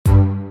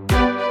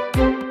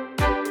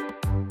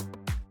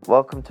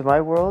Welcome to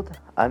my world.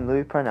 I'm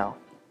Louis Parnell.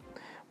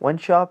 When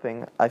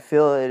shopping, I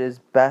feel it is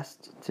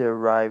best to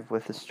arrive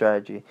with a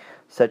strategy,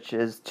 such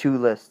as two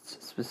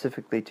lists,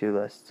 specifically two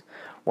lists.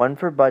 One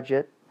for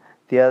budget,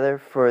 the other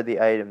for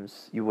the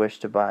items you wish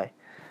to buy.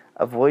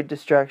 Avoid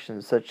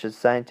distractions such as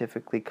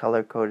scientifically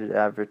color-coded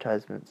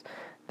advertisements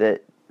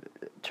that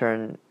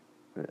turn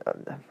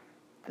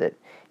that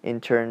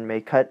in turn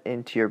may cut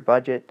into your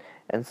budget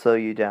and slow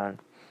you down.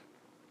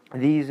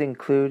 These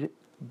include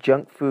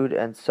junk food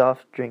and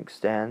soft drink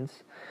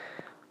stands.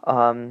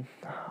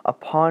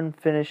 Upon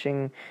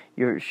finishing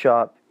your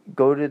shop,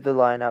 go to the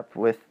lineup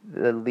with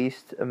the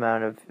least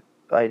amount of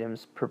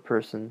items per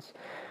persons.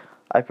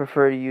 I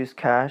prefer to use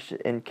cash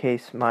in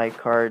case my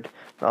card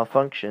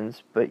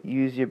malfunctions, but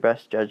use your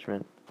best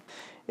judgment.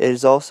 It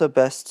is also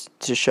best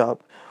to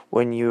shop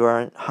when you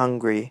aren't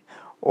hungry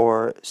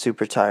or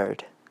super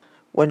tired.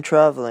 When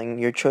traveling,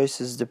 your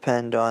choices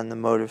depend on the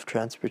mode of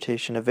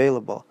transportation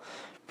available.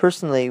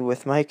 Personally,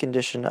 with my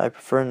condition, I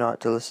prefer not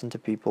to listen to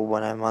people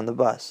when I'm on the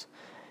bus.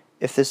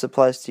 If this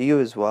applies to you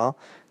as well,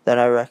 then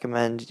I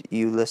recommend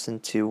you listen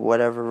to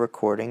whatever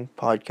recording,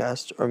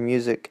 podcast, or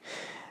music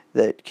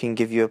that can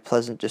give you a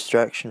pleasant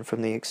distraction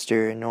from the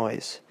exterior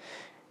noise.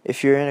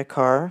 If you're in a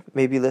car,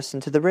 maybe listen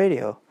to the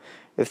radio.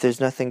 If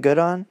there's nothing good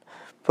on,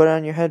 put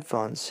on your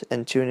headphones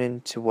and tune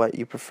in to what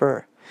you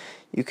prefer.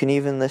 You can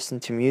even listen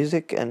to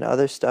music and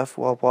other stuff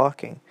while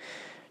walking.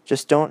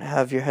 Just don't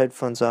have your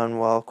headphones on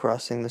while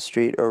crossing the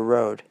street or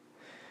road.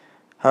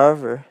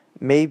 However,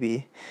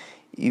 maybe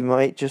you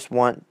might just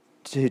want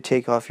to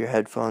take off your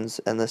headphones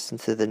and listen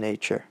to the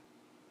nature.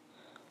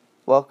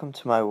 Welcome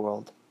to my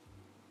world.